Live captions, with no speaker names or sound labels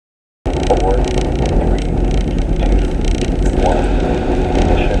4, 3, 2, 1.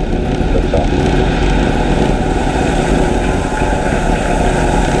 Ignition. Liftoff.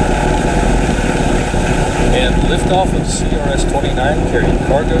 And liftoff of CRS29 carrying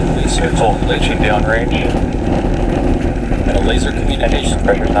cargo, research, and laser downrange. and a laser communications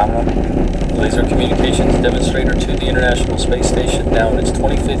Pressure's nominal. laser communications demonstrator to the International Space Station, now in its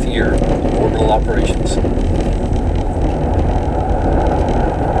 25th year of orbital operations.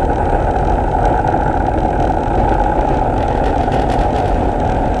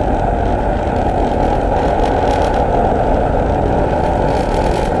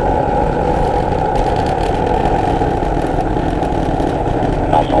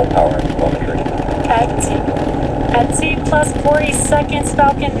 Nominal power and telemetry. At T plus 40 seconds,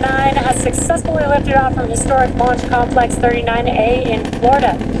 Falcon 9 has successfully lifted off from historic Launch Complex 39A in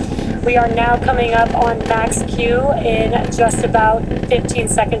Florida. We are now coming up on max Q in just about 15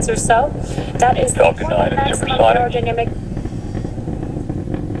 seconds or so. That is the Falcon point 9 of is maximum supersonic. aerodynamic.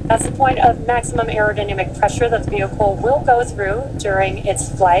 That's the point of maximum aerodynamic pressure that the vehicle will go through during its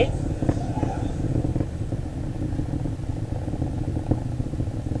flight.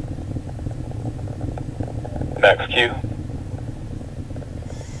 Max Q.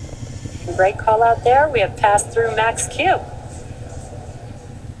 Great call out there. We have passed through max Q.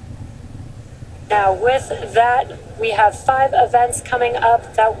 Now with that, we have 5 events coming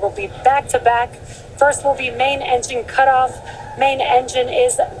up that will be back to back. First will be main engine cutoff. Main engine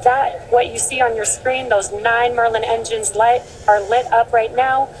is that what you see on your screen. Those 9 Merlin engines are lit up right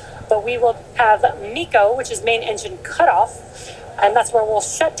now, but we will have MECO, which is main engine cutoff. And that's where we'll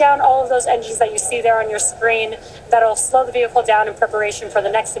shut down all of those engines that you see there on your screen. That'll slow the vehicle down in preparation for the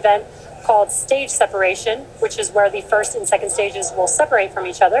next event called stage separation, which is where the first and second stages will separate from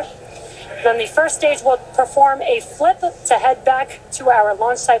each other. Then the first stage will perform a flip to head back to our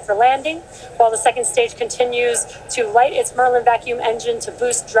launch site for landing, while the second stage continues to light its Merlin vacuum engine to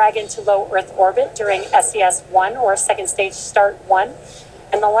boost Dragon to low Earth orbit during SES-1 or second stage start 1.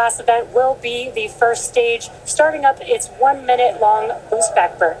 And the last event will be the first stage, starting up its 1 minute long boost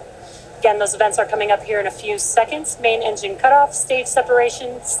back burn. Again, those events are coming up here in a few seconds. Main engine cutoff, stage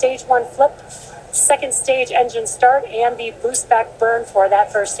separation, stage 1 flip, second stage engine start, and the boost back burn for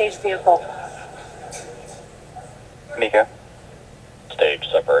that first stage vehicle. MECO. Stage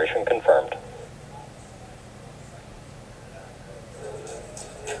separation confirmed.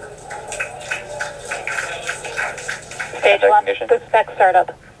 Stage 1, boost back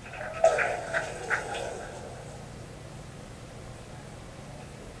startup.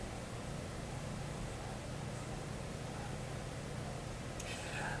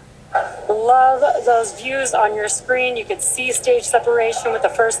 Love those views on your screen. You could see stage separation with the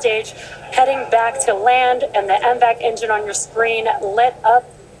first stage heading back to land and the MVAC engine on your screen lit up.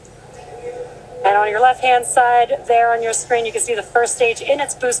 And on your left-hand side there on your screen, you can see the first stage in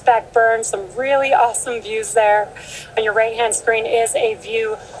its boost back burn. Some really awesome views there. On your right-hand screen is a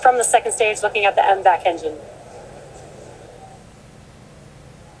view from the second stage looking at the MVAC engine.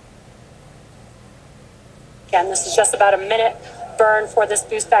 Again, this is just about a minute burn for this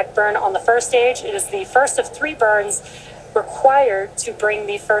boost back burn on the first stage. It is the first of 3 burns required to bring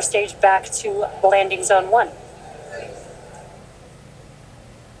the first stage back to landing zone 1.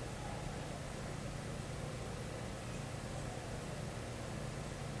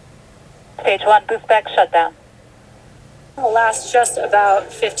 Stage 1, boost back shutdown. It will last just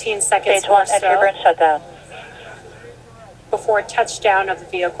about 15 seconds Stage 1, or entry burn so shutdown. before touchdown of the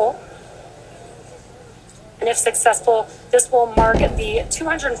vehicle. And if successful, this will mark the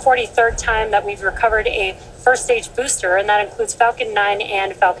 243rd time that we've recovered a first stage booster, and that includes Falcon 9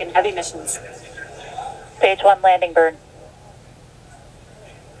 and Falcon Heavy missions. Stage 1, landing burn.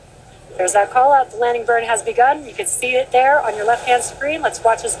 There's that call out. The landing burn has begun. You can see it there on your left-hand screen. Let's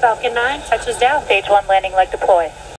watch as Falcon 9 touches down. Stage 1, landing leg deploy.